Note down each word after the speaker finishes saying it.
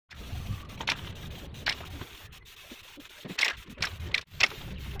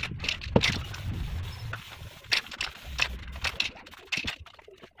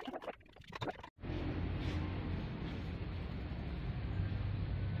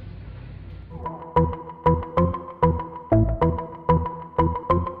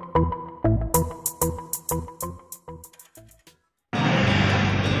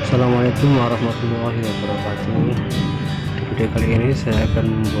Assalamualaikum warahmatullahi wabarakatuh. Di video kali ini saya akan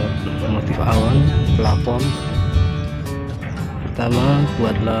membuat motif awan plafon. Pertama,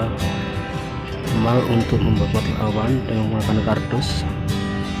 buatlah mal untuk membuat motif awan dengan menggunakan kardus.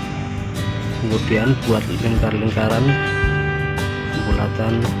 Kemudian buat lingkar-lingkaran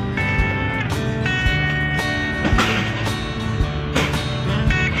bulatan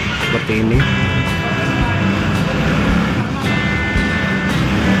seperti ini.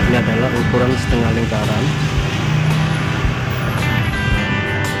 Ini adalah ukuran setengah lingkaran.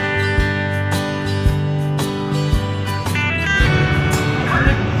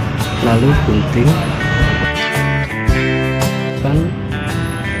 Lalu gunting kan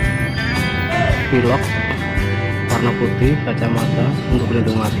Pilox warna putih, kacamata untuk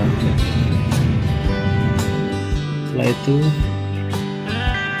pelindung mata. Setelah itu,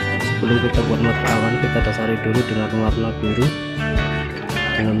 sebelum kita buat motif awan, kita dasari dulu dengan warna biru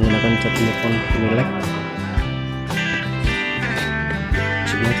dengan menggunakan cat melukis sebenarnya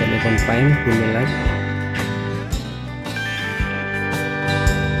cat melukis paint melukis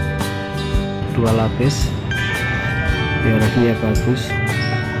 2 lapis biar hasilnya bagus,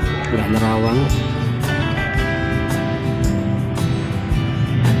 nggak nerawang.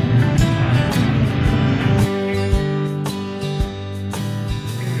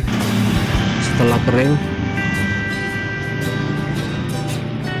 Setelah kering,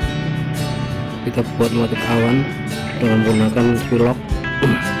 kita buat motif awan dengan menggunakan Pilox.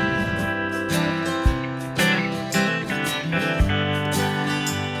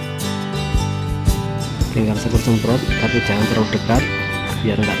 Tinggal semprot, tapi jangan terlalu dekat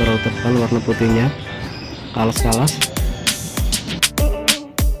biar nggak terlalu tebal warna putihnya, kalas-kalas.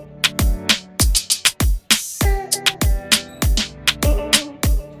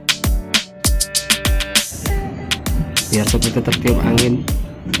 Biar seperti tertiup angin.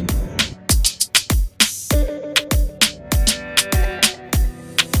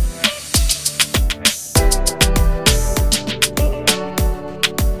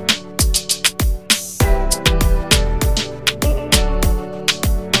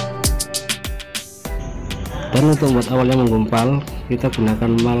 Dan untuk membuat awalnya menggumpal, kita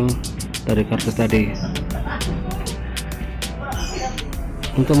gunakan mal dari kardus tadi.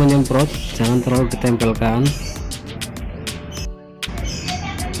 Untuk menyemprot, jangan terlalu ditempelkan,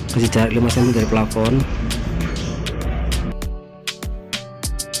 kasih jarak 5 cm dari plafon.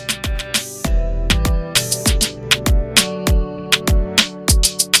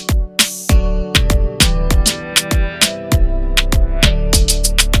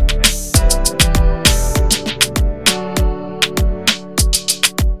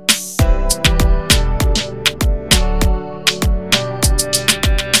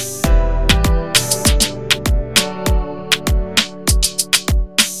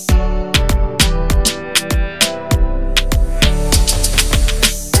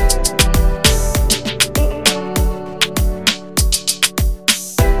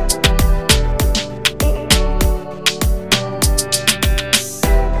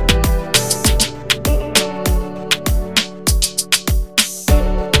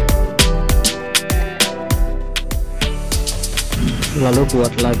 Lalu buat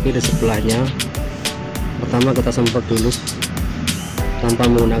lagi di sebelahnya. Pertama kita semprot dulu tanpa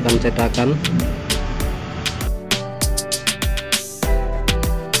menggunakan cetakan.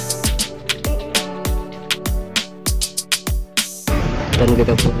 Dan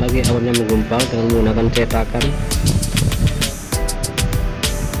kita buat lagi awannya menggumpal dengan menggunakan cetakan.